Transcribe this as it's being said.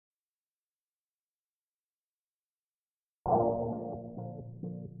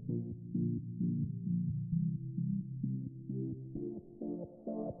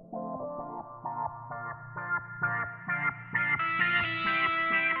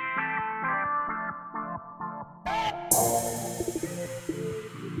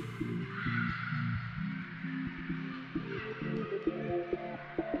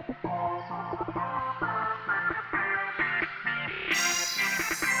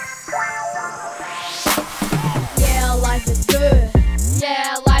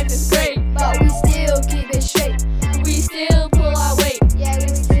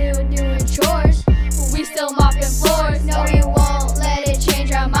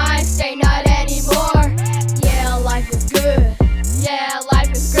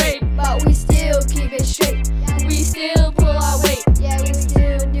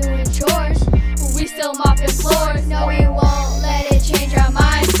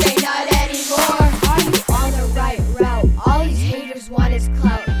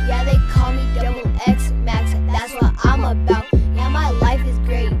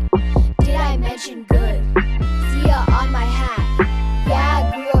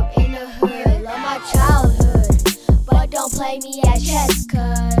play me at chess,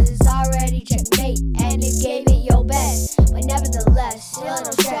 cause already checkmate, and it gave it your best. But nevertheless, still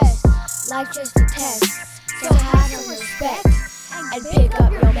no stress, life just a test. So have some respect, and pick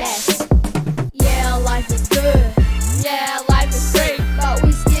up your mess. Yeah, life is good, yeah, life is great, but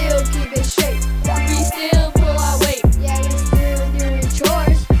we still keep it straight. We still pull our weight, yeah, we still doing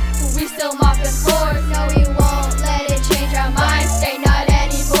chores, but we still mopping floors. No, we won't let it change our minds, say not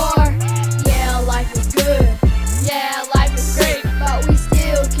anymore. Yeah, life is good, yeah, life is great, but we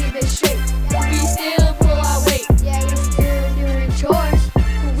still keep it straight. We still pull our weight, yeah, we still doing chores,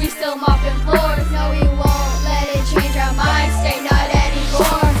 but we still mopping floors. No, we won't let it change our minds, say not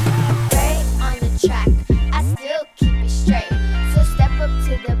anymore. Bray on the track, I still keep it straight, so step up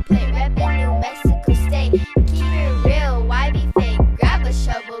to the plate, reppin' New Mexico State. Keep it real, why be fake? Grab a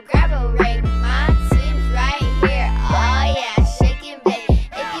shovel, grab a rake, my team's right here, oh yeah, shake and bake.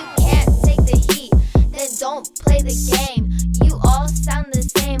 If you can't take the heat, then don't play the game. You all sound the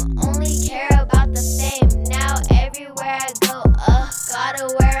same, only care about the fame. Now everywhere I go, gotta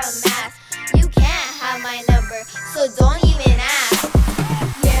wear a mask. You can't have my number, so don't even ask.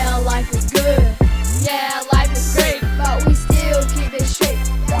 Yeah, life is good, yeah, life is great, but we still keep it straight.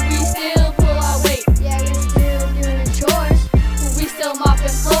 We still pull our weight, yeah, we still doing chores, but we still mopping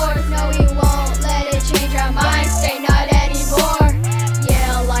floors. No, we won't let it change our minds, say not anymore.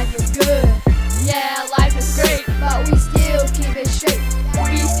 Yeah, life is good, yeah, life is great, but we still keep it straight.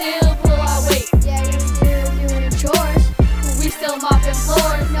 We still pull our weight, yeah, we still doing chores, but we still mopping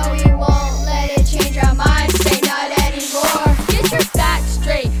floors. No, we won't let it change our minds, say not anymore. Get your facts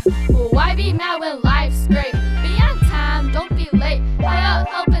straight, why be mad when life's great? Be on time, don't be late, I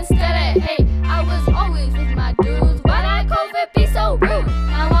help instead of hate. I was always with my dudes, why that COVID be so rude?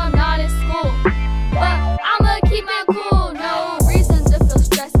 Now I'm not in school, but I'ma keep my cool. No reason to feel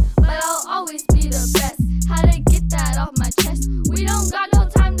stressed, but I'll always be the best. How to get that off my chest, we don't got no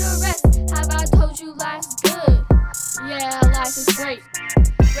time to rest. Have I told you life's good? Yeah, life is great.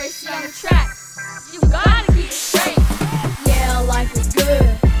 Race on the track, you gotta keep it straight. Yeah, life is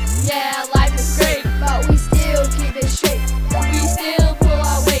good, yeah, life is great, but we still keep it straight. We still pull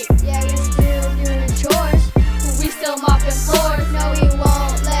our weight, yeah, we still doing chores, but we still mopping floors. No, we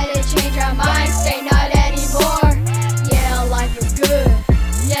won't let it change our minds, say not anymore. Yeah, life is good,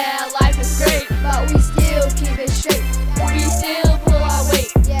 yeah, life is great, but we still keep it straight. We still pull our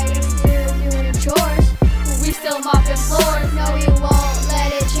weight, yeah, we still doing chores, but we still mopping floors. No, we won't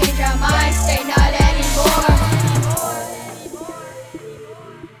let it change our minds, say not anymore.